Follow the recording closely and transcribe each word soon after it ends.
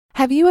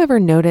Have you ever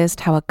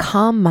noticed how a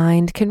calm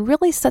mind can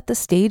really set the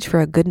stage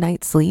for a good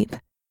night's sleep?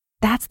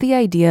 That's the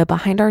idea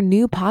behind our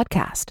new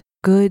podcast,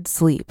 Good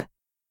Sleep.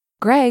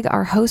 Greg,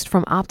 our host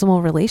from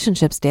Optimal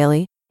Relationships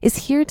Daily,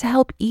 is here to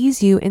help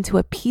ease you into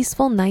a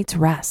peaceful night's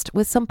rest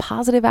with some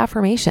positive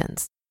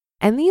affirmations.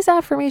 And these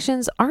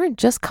affirmations aren't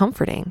just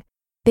comforting.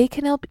 They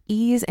can help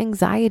ease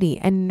anxiety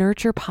and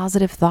nurture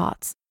positive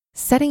thoughts,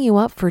 setting you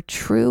up for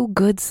true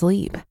good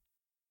sleep.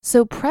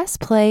 So press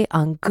play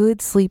on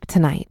Good Sleep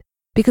tonight,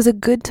 because a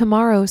good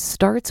tomorrow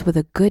starts with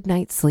a good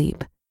night's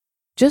sleep.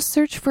 Just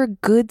search for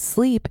Good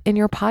Sleep in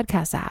your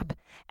podcast app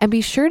and be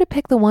sure to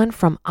pick the one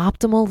from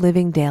Optimal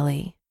Living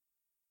Daily.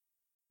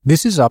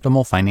 This is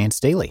Optimal Finance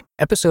Daily,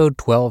 episode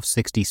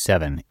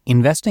 1267,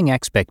 Investing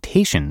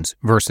Expectations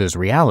versus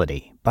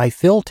Reality by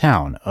Phil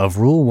Town of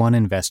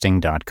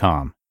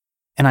Rule1Investing.com.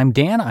 And I'm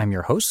Dan, I'm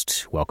your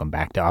host. Welcome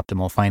back to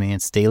Optimal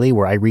Finance Daily,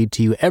 where I read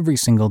to you every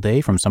single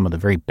day from some of the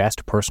very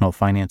best personal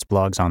finance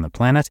blogs on the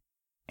planet.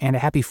 And a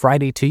happy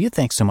Friday to you.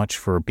 Thanks so much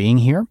for being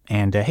here.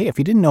 And hey, if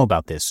you didn't know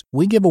about this,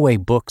 we give away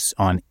books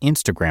on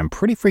Instagram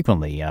pretty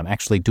frequently. I'm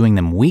actually doing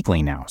them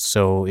weekly now.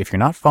 So if you're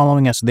not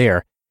following us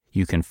there,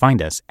 you can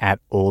find us at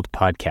Old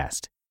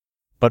Podcast.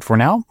 But for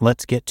now,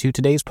 let's get to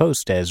today's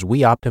post as we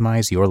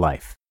optimize your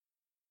life.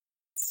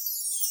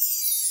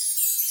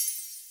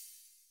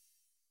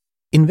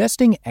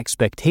 Investing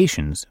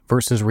Expectations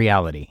versus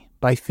Reality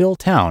by Phil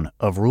Town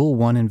of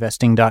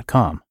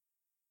Rule1Investing.com.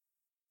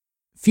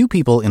 Few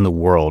people in the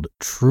world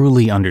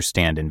truly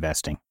understand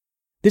investing.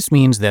 This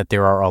means that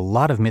there are a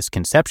lot of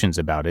misconceptions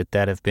about it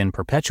that have been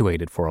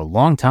perpetuated for a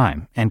long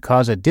time and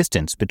cause a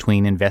distance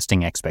between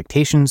investing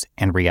expectations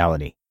and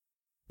reality.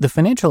 The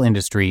financial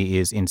industry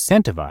is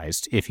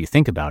incentivized, if you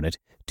think about it,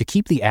 to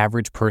keep the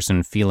average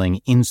person feeling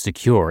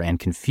insecure and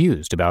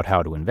confused about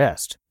how to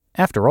invest.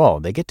 After all,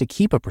 they get to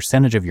keep a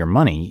percentage of your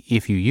money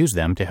if you use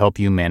them to help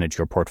you manage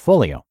your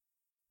portfolio.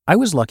 I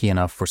was lucky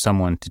enough for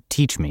someone to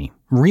teach me,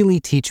 really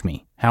teach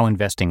me, how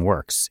investing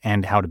works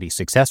and how to be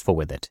successful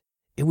with it.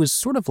 It was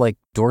sort of like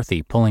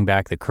Dorothy pulling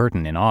back the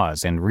curtain in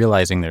Oz and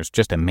realizing there's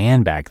just a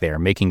man back there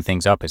making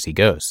things up as he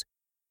goes.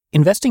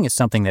 Investing is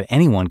something that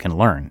anyone can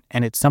learn,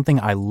 and it's something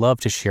I love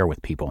to share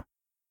with people.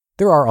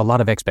 There are a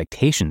lot of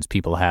expectations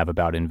people have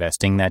about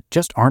investing that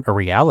just aren't a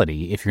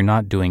reality if you're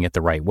not doing it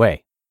the right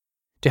way.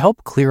 To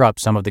help clear up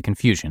some of the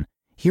confusion,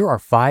 here are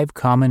 5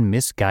 common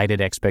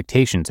misguided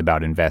expectations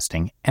about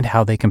investing and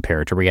how they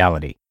compare to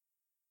reality.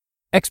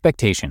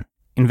 Expectation: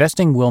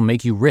 investing will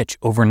make you rich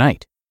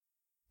overnight.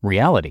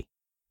 Reality: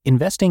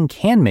 investing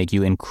can make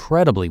you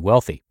incredibly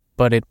wealthy,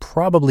 but it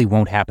probably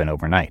won't happen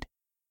overnight.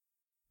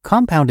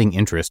 Compounding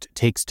interest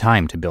takes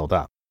time to build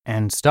up,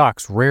 and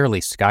stocks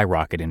rarely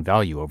skyrocket in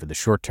value over the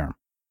short term.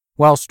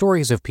 While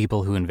stories of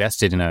people who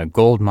invested in a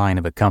gold mine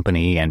of a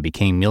company and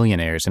became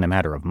millionaires in a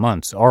matter of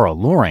months are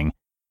alluring,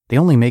 they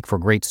only make for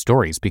great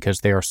stories because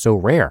they are so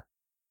rare.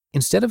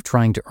 Instead of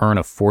trying to earn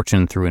a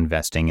fortune through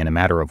investing in a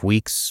matter of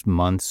weeks,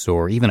 months,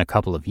 or even a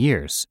couple of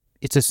years,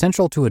 it's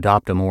essential to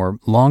adopt a more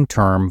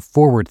long-term,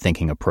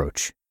 forward-thinking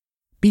approach.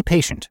 Be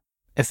patient.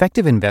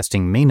 Effective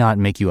investing may not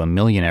make you a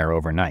millionaire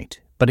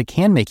overnight, but it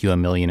can make you a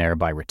millionaire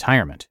by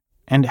retirement.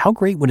 And how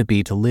great would it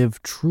be to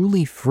live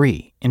truly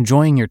free,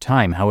 enjoying your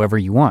time however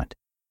you want?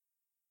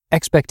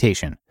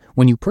 Expectation: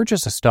 when you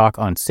purchase a stock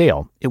on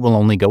sale, it will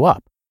only go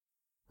up.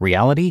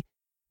 Reality: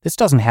 this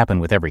doesn't happen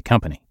with every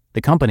company. The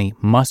company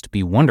must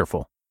be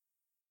wonderful.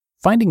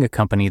 Finding a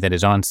company that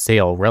is on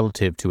sale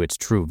relative to its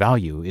true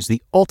value is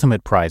the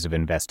ultimate prize of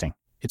investing.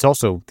 It's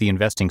also the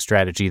investing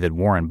strategy that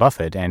Warren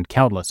Buffett and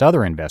countless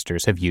other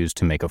investors have used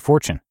to make a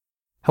fortune.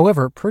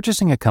 However,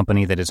 purchasing a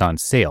company that is on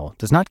sale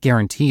does not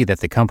guarantee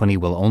that the company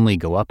will only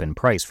go up in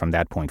price from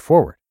that point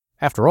forward.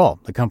 After all,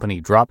 the company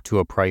dropped to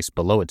a price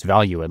below its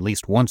value at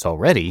least once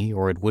already,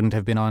 or it wouldn't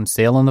have been on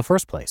sale in the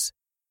first place.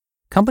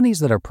 Companies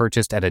that are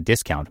purchased at a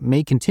discount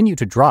may continue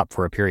to drop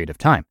for a period of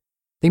time.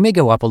 They may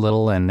go up a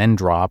little and then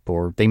drop,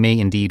 or they may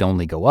indeed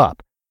only go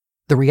up.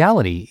 The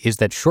reality is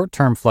that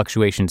short-term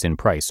fluctuations in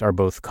price are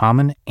both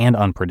common and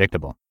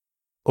unpredictable.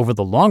 Over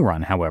the long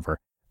run, however,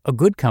 a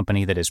good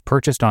company that is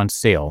purchased on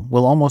sale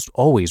will almost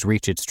always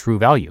reach its true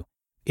value.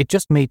 It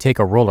just may take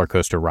a roller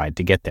coaster ride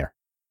to get there.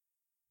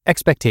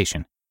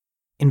 Expectation: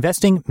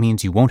 investing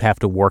means you won't have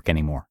to work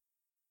anymore.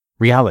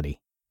 Reality: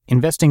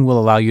 investing will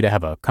allow you to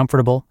have a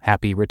comfortable,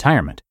 happy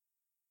retirement.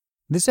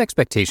 This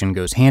expectation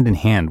goes hand in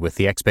hand with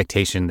the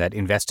expectation that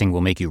investing will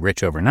make you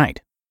rich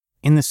overnight.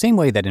 In the same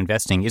way that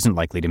investing isn't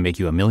likely to make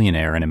you a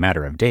millionaire in a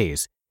matter of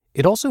days,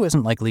 it also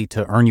isn't likely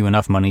to earn you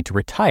enough money to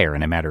retire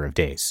in a matter of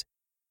days.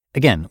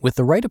 Again, with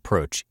the right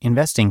approach,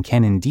 investing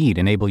can indeed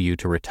enable you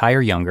to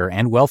retire younger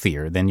and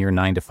wealthier than your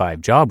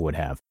 9-to-5 job would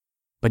have,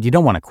 but you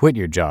don't want to quit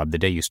your job the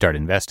day you start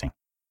investing.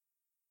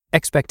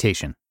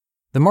 Expectation: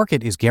 the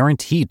market is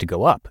guaranteed to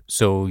go up,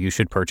 so you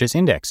should purchase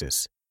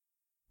indexes.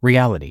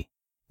 Reality: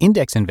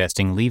 index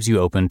investing leaves you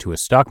open to a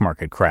stock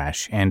market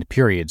crash and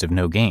periods of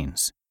no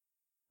gains.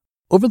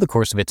 Over the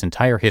course of its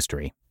entire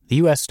history, the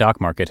U.S. stock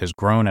market has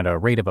grown at a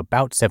rate of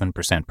about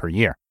 7% per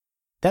year.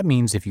 That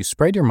means if you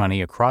spread your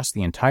money across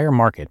the entire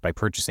market by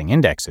purchasing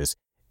indexes,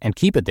 and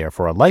keep it there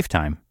for a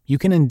lifetime, you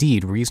can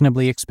indeed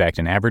reasonably expect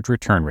an average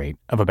return rate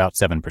of about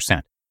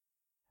 7%.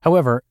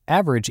 However,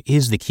 average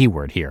is the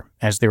keyword here,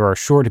 as there are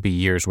sure to be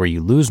years where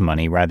you lose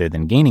money rather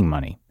than gaining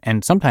money,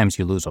 and sometimes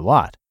you lose a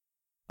lot.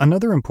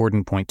 Another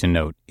important point to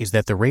note is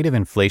that the rate of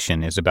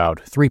inflation is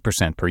about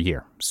 3% per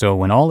year, so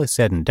when all is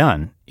said and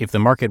done, if the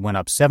market went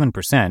up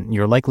 7%,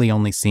 you're likely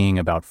only seeing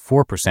about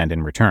 4%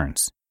 in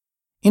returns.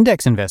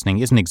 Index investing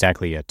isn't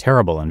exactly a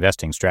terrible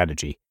investing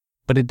strategy,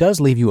 but it does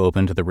leave you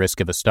open to the risk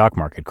of a stock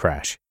market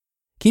crash.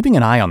 Keeping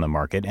an eye on the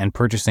market and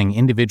purchasing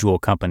individual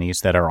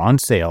companies that are on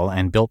sale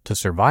and built to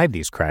survive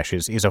these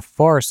crashes is a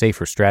far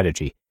safer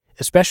strategy,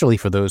 especially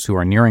for those who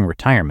are nearing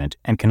retirement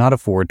and cannot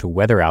afford to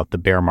weather out the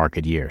bear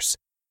market years.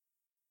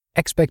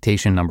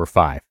 Expectation number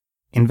 5.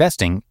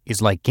 Investing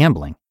is like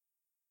gambling.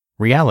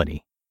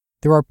 Reality.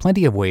 There are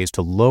plenty of ways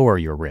to lower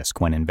your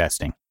risk when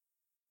investing.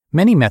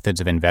 Many methods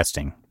of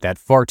investing that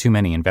far too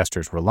many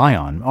investors rely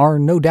on are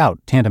no doubt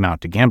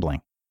tantamount to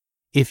gambling.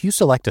 If you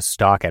select a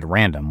stock at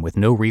random with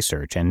no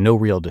research and no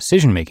real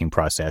decision-making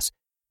process,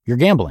 you're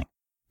gambling.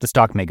 The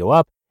stock may go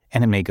up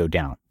and it may go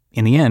down.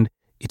 In the end,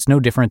 it's no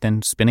different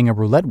than spinning a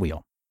roulette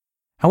wheel.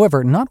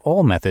 However, not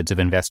all methods of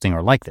investing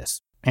are like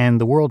this,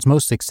 and the world's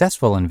most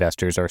successful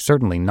investors are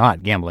certainly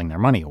not gambling their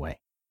money away.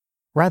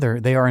 Rather,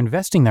 they are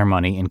investing their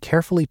money in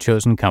carefully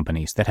chosen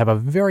companies that have a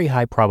very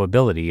high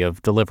probability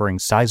of delivering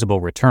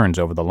sizable returns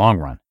over the long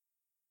run.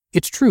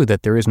 It's true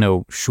that there is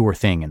no sure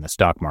thing in the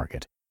stock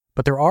market,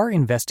 but there are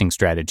investing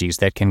strategies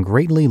that can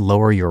greatly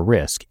lower your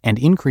risk and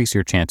increase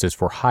your chances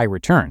for high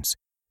returns,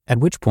 at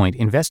which point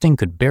investing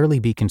could barely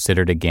be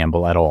considered a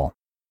gamble at all.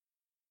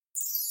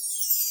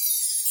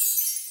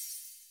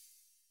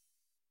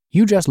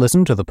 You just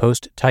listened to the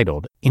post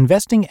titled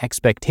Investing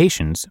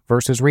Expectations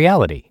versus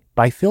Reality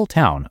by Phil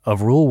Town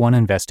of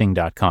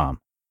Rule1Investing.com.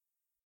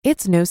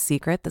 It's no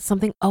secret that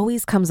something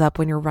always comes up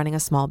when you're running a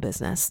small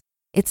business.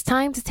 It's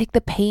time to take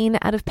the pain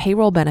out of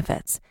payroll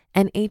benefits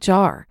and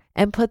HR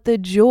and put the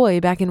joy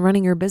back in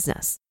running your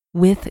business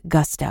with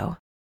Gusto.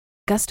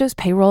 Gusto's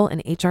payroll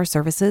and HR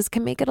services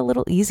can make it a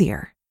little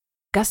easier.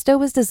 Gusto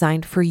was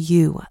designed for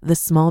you, the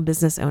small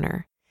business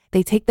owner.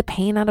 They take the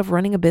pain out of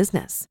running a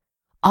business,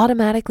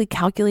 automatically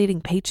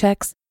calculating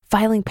paychecks,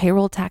 filing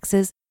payroll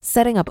taxes,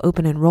 setting up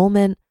open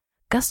enrollment.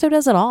 Gusto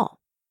does it all.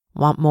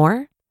 Want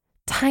more?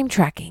 Time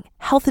tracking,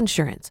 health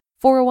insurance,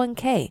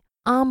 401k,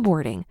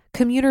 onboarding,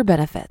 commuter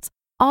benefits,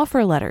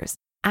 offer letters,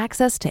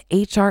 access to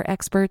HR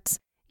experts.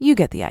 You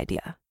get the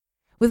idea.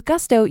 With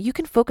Gusto, you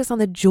can focus on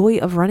the joy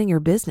of running your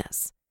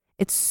business.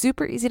 It's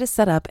super easy to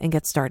set up and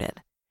get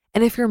started.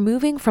 And if you're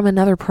moving from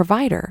another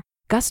provider,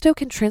 Gusto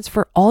can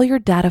transfer all your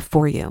data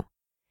for you.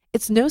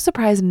 It's no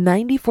surprise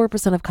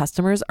 94% of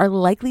customers are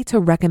likely to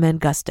recommend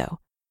Gusto.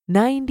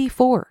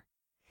 94.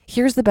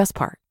 Here's the best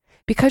part.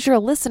 Because you're a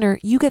listener,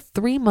 you get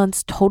 3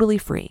 months totally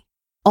free.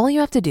 All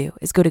you have to do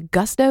is go to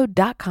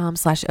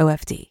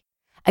gusto.com/OFD.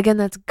 Again,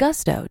 that's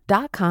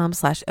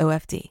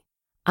gusto.com/OFD.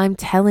 I'm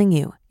telling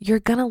you, you're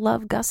gonna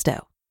love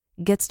Gusto.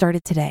 Get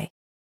started today.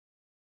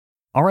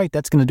 All right,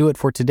 that's going to do it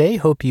for today.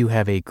 Hope you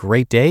have a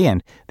great day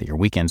and that your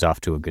weekend's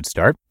off to a good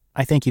start.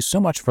 I thank you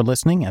so much for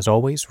listening. As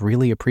always,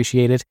 really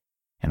appreciate it.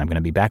 And I'm going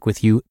to be back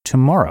with you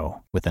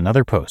tomorrow with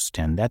another post,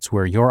 and that's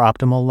where your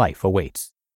optimal life awaits.